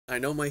I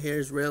know my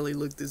hairs rarely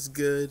look this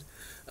good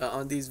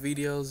on these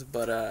videos,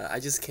 but I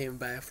just came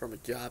back from a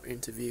job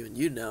interview, and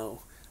you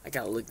know, I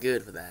gotta look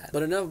good for that.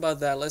 But enough about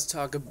that, let's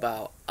talk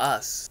about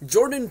Us.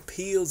 Jordan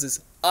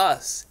Peele's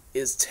Us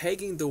is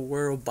taking the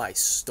world by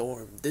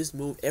storm. This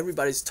movie,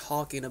 everybody's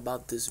talking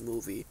about this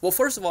movie. Well,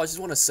 first of all, I just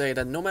want to say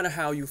that no matter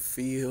how you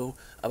feel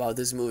about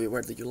this movie,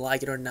 whether you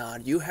like it or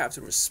not, you have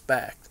to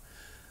respect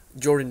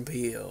Jordan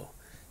Peele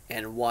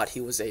and what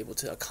he was able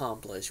to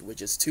accomplish with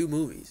just 2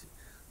 movies.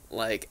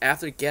 Like,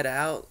 after Get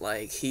Out,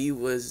 like, he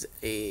was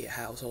a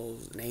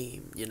household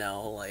name, you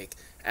know, like,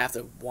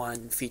 after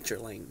one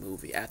feature-length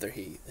movie, after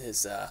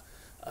his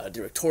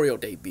directorial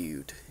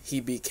debut, he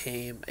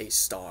became a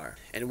star.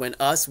 And when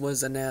Us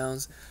was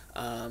announced,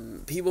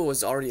 people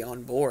was already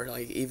on board,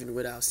 like, even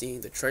without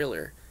seeing the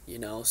trailer, you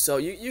know. So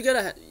you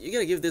gotta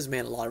give this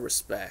man a lot of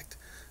respect,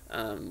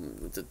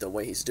 the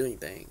way he's doing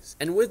things.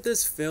 And with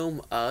this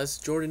film, Us,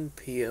 Jordan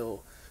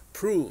Peele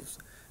proves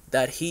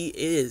that he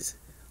is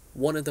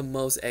one of the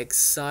most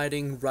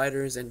exciting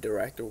writers and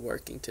director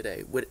working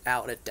today,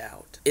 without a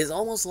doubt. It's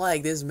almost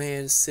like this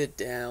man sit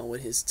down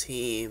with his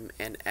team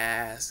and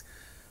ask,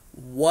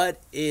 what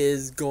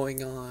is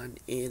going on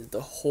in the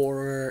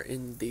horror,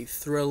 in the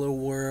thriller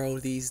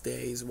world these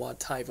days? What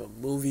type of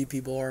movie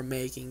people are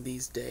making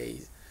these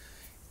days?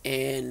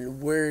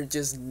 And we're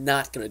just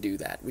not going to do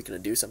that. We're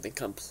going to do something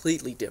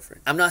completely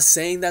different. I'm not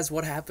saying that's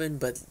what happened,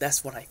 but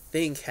that's what I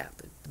think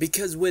happened.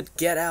 Because with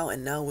Get Out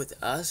and now with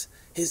Us,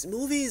 his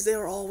movies,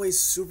 they're always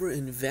super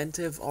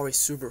inventive, always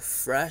super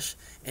fresh,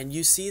 and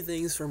you see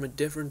things from a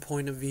different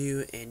point of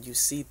view, and you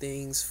see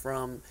things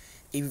from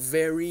a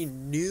very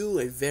new,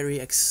 a very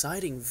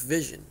exciting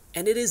vision.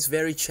 And it is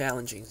very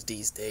challenging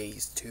these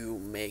days to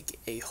make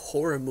a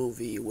horror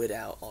movie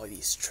without all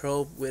these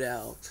tropes,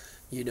 without,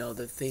 you know,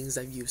 the things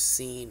that you've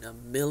seen a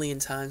million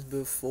times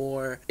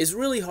before. It's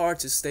really hard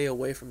to stay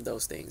away from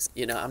those things.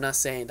 You know, I'm not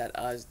saying that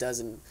Us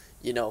doesn't,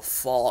 you know,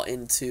 fall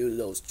into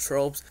those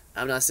tropes.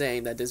 I'm not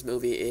saying that this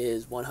movie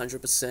is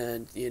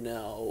 100%, you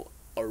know,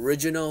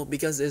 original,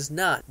 because it's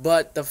not.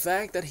 But the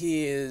fact that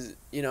he is,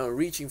 you know,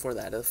 reaching for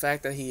that, the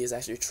fact that he is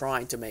actually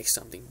trying to make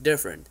something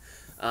different,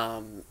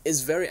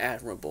 is very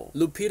admirable.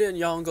 Lupita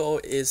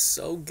Nyong'o is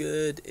so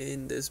good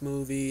in this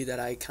movie that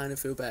I kind of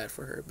feel bad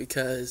for her,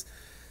 because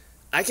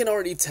I can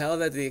already tell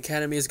that the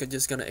Academy is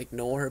just going to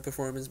ignore her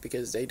performance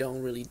because they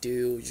don't really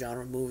do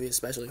genre movie,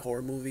 especially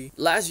horror movie.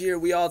 Last year,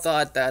 we all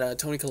thought that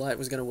Toni Collette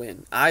was going to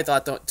win. I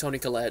thought Toni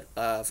Collette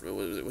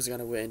was going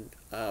to win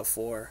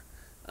for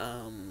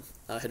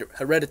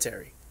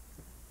Hereditary.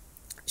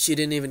 She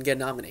didn't even get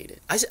nominated.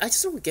 I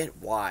just don't get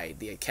why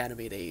the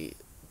Academy, they,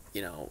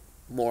 you know,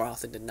 more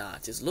often than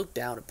not, just look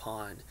down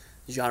upon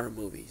genre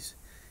movies.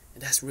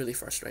 And that's really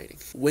frustrating.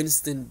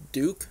 Winston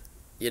Duke,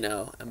 you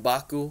know,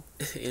 M'Baku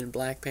in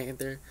Black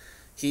Panther,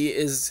 he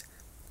is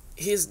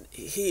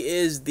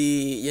the,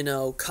 you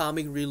know,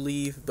 comic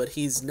relief, but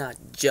he's not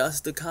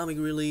just the comic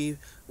relief,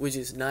 which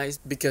is nice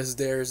because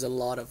there's a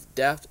lot of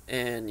depth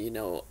and, you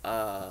know,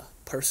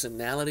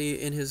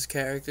 personality in his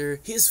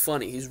character. He's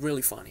funny. He's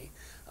really funny.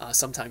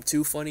 Sometimes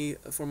too funny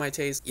for my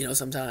taste. You know,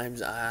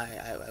 sometimes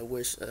I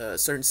wish a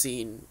certain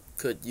scene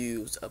could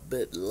use a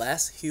bit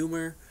less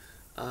humor.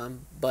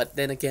 But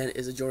then again,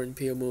 it's a Jordan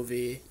Peele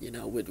movie, you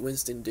know, with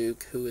Winston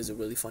Duke, who is a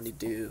really funny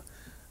dude.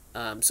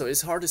 So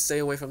it's hard to stay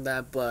away from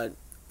that, but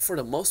for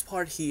the most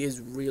part, he is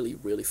really,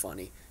 really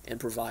funny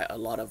and provide a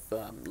lot of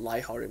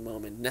lighthearted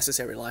moments,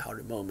 necessary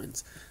lighthearted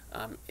moments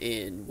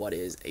in what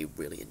is a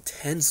really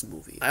intense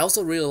movie. I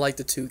also really like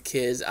the 2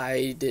 kids.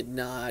 I did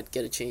not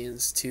get a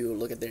chance to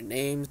look at their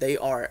names. They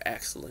are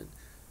excellent,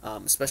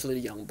 especially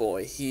the young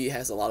boy. He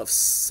has a lot of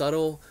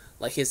subtle,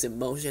 like, his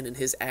emotion and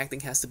his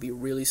acting has to be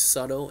really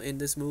subtle in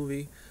this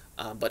movie.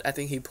 But I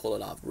think he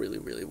pulled it off really,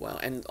 really well.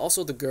 And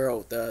also the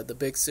girl, the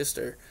big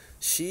sister,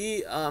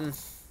 she,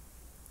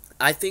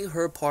 I think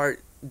her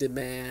part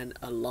demand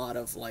a lot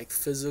of, like,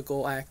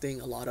 physical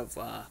acting, a lot of,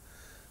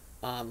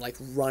 like,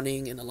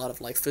 running and a lot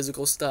of, like,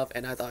 physical stuff.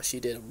 And I thought she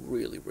did a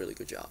really, really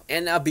good job.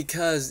 And now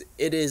because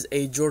it is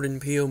a Jordan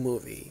Peele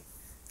movie,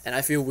 and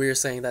I feel weird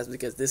saying that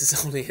because this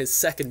is only his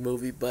 2nd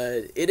movie,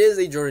 but it is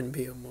a Jordan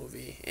Peele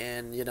movie.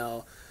 And, you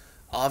know,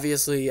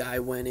 obviously, I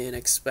went in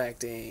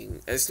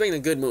expecting a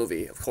good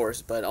movie, of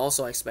course, but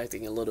also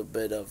expecting a little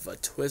bit of a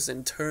twist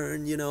and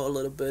turn, you know, a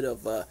little bit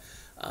of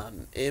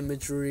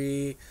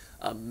imagery,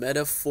 a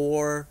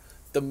metaphor.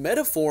 The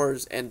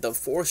metaphors and the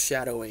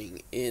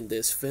foreshadowing in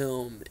this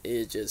film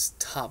is just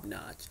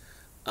top-notch,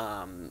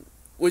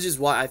 which is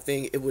why I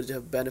think it would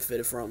have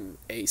benefited from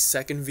a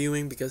second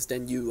viewing, because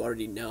then you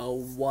already know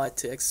what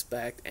to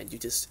expect, and you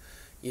just,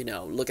 you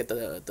know, look at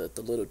the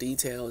little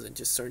details and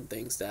just certain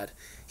things that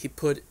he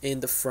put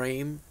in the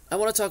frame. I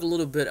want to talk a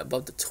little bit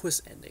about the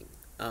twist ending,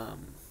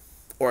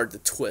 or the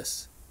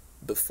twist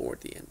before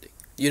the ending.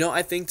 You know,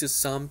 I think to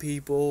some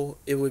people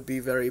it would be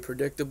very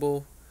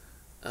predictable,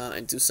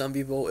 and to some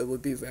people it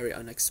would be very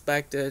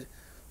unexpected.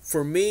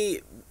 For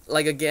me,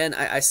 like, again,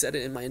 I said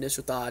it in my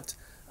initial thought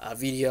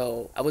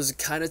video, I was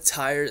kind of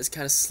tired, it's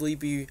kind of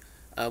sleepy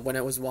when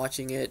I was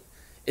watching it.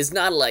 it's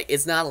not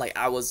like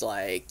I was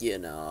like, you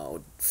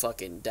know,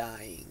 fucking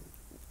dying.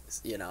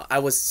 You know, I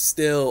was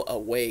still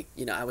awake.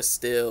 You know, I was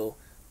still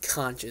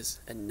conscious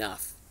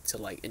enough to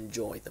like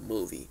enjoy the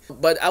movie,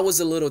 but I was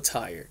a little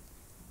tired.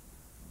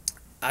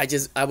 I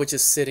was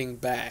just sitting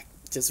back,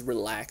 just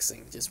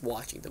relaxing, just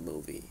watching the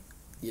movie.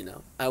 You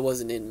know, I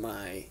wasn't in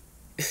my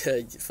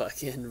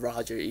fucking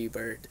Roger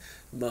Ebert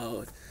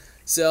mode.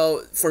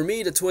 So for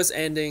me, the twist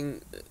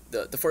ending,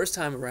 the first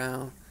time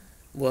around,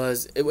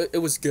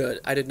 it was good.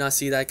 I did not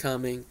see that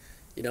coming.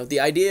 You know, the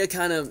idea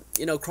kind of,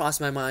 you know,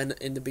 crossed my mind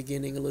in the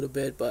beginning a little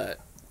bit, but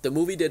the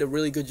movie did a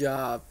really good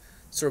job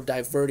sort of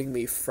diverting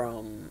me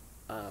from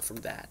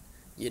that.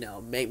 You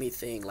know, made me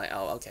think like,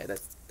 oh, okay,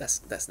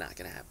 that's not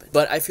gonna happen.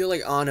 But I feel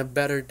like on a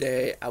better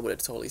day, I would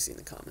have totally seen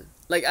it coming.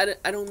 Like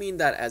I don't mean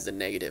that as a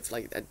negative.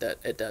 Like that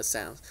it does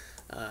sound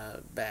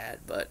bad,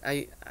 but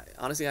I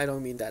honestly I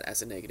don't mean that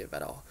as a negative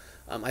at all.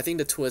 I think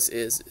the twist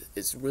it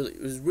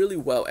was really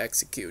well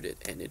executed,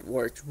 and it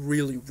worked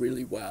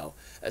really well.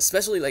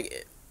 Especially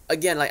like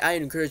again, like I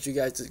encourage you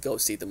guys to go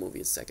see the movie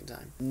a second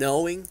time,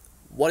 knowing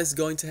what is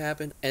going to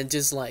happen, and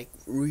just like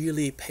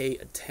really pay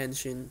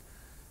attention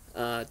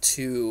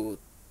to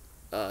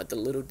the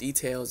little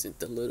details and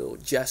the little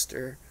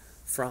gesture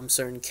from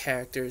certain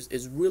characters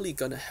is really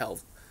gonna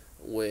help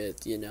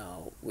with, you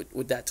know,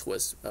 with that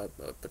twist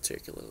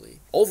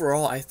particularly.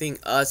 Overall, I think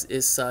Us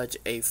is such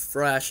a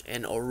fresh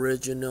and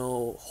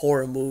original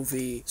horror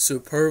movie,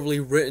 superbly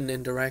written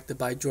and directed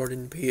by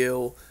Jordan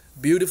Peele,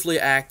 beautifully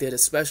acted,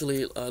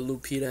 especially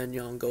Lupita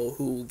Nyong'o,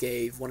 who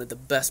gave one of the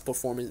best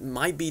performances,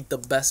 might be the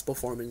best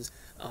performance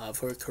of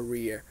her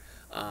career.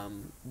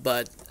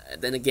 But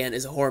then again,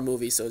 it's a horror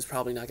movie, so it's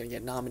probably not going to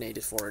get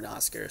nominated for an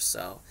Oscar,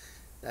 so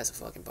that's a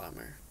fucking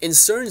bummer. In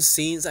certain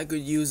scenes, I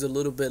could use a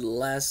little bit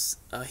less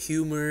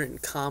humor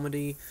and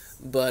comedy,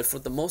 but for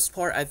the most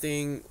part, I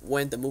think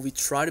when the movie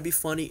tried to be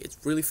funny, it's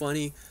really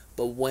funny,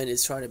 but when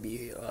it's trying to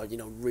be, you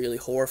know, really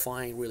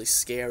horrifying, really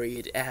scary,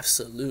 it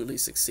absolutely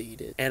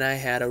succeeded. And I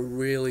had a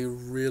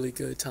really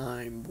good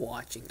time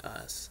watching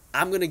Us.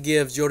 I'm going to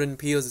give Jordan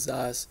Peele's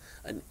Us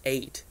an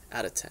 8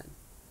 out of 10.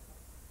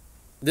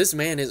 This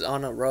man is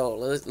on a roll.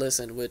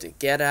 Listen, with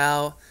Get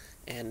Out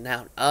and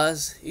now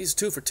Us, he's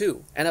 2 for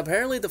 2. And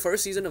apparently the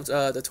first season of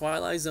the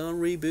Twilight Zone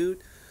reboot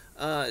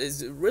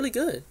is really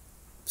good.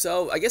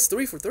 So I guess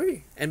 3 for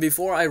 3. And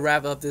before I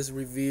wrap up this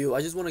review,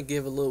 I just want to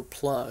give a little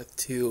plug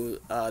to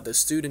the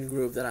student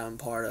group that I'm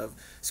part of.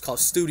 It's called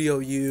Studio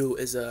U.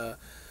 It's a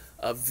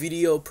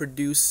video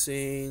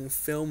producing,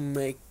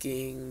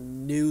 filmmaking,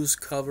 news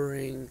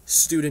covering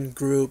student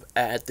group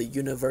at the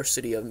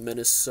University of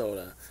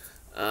Minnesota.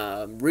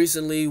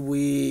 Recently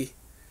we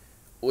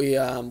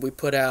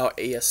put out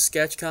a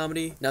sketch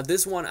comedy. Now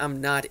this one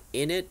I'm not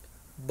in it,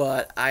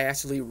 but I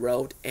actually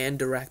wrote and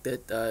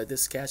directed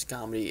this sketch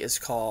comedy. It's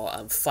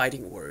called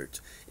Fighting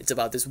Words. It's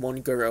about this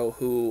one girl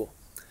who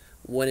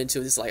went into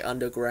this like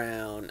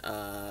underground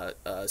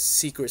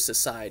secret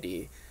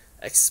society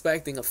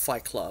expecting a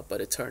fight club, but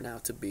it turned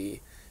out to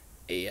be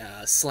a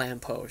slam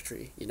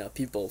poetry. You know,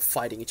 people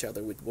fighting each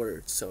other with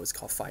words, so it's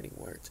called Fighting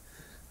Words.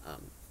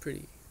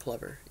 Pretty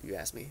clever, you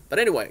ask me. But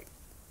anyway,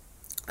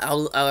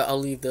 I'll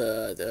leave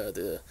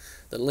the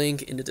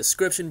link in the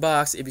description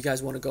box if you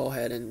guys want to go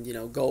ahead and, you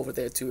know, go over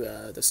there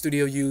to the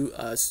Studio U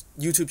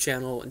YouTube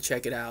channel and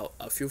check it out.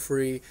 Feel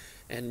free,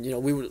 and you know,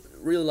 we would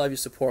really love your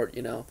support.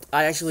 You know,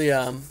 I actually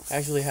have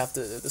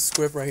the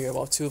script right here,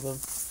 about 2 of them.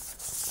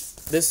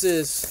 This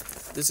is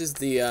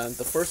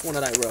the first one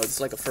that I wrote. It's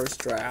like a first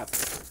draft.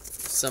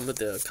 Some of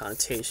the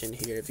connotation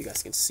here, if you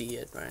guys can see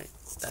it, right?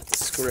 That's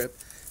the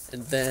script.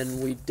 And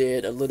then we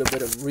did a little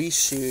bit of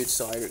reshoot,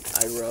 so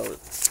I wrote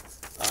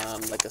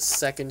like a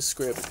second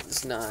script.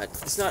 It's not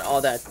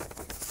all that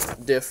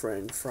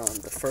different from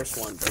the first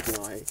one, but you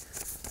know,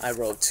 I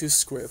wrote 2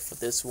 scripts for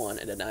this one,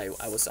 and then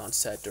I was on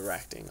set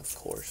directing, of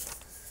course.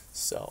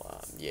 So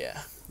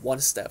yeah, one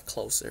step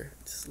closer,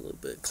 just a little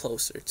bit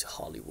closer to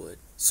Hollywood.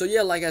 So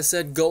yeah, like I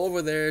said, go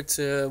over there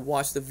to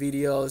watch the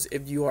videos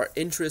if you are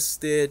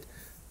interested.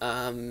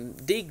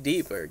 Dig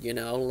deeper, you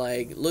know,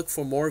 like look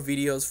for more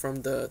videos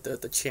from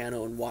the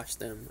channel and watch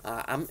them.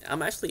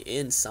 I'm actually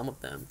in some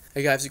of them.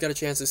 Hey guys, if you got a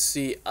chance to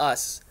see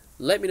Us,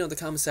 let me know in the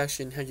comment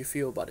section how you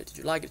feel about it. Did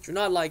you like it? Did you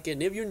not like it?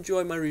 And if you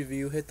enjoyed my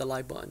review, hit the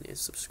like button and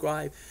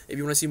subscribe if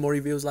you want to see more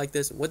reviews like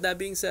this. And with that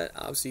being said,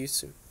 I'll see you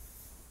soon.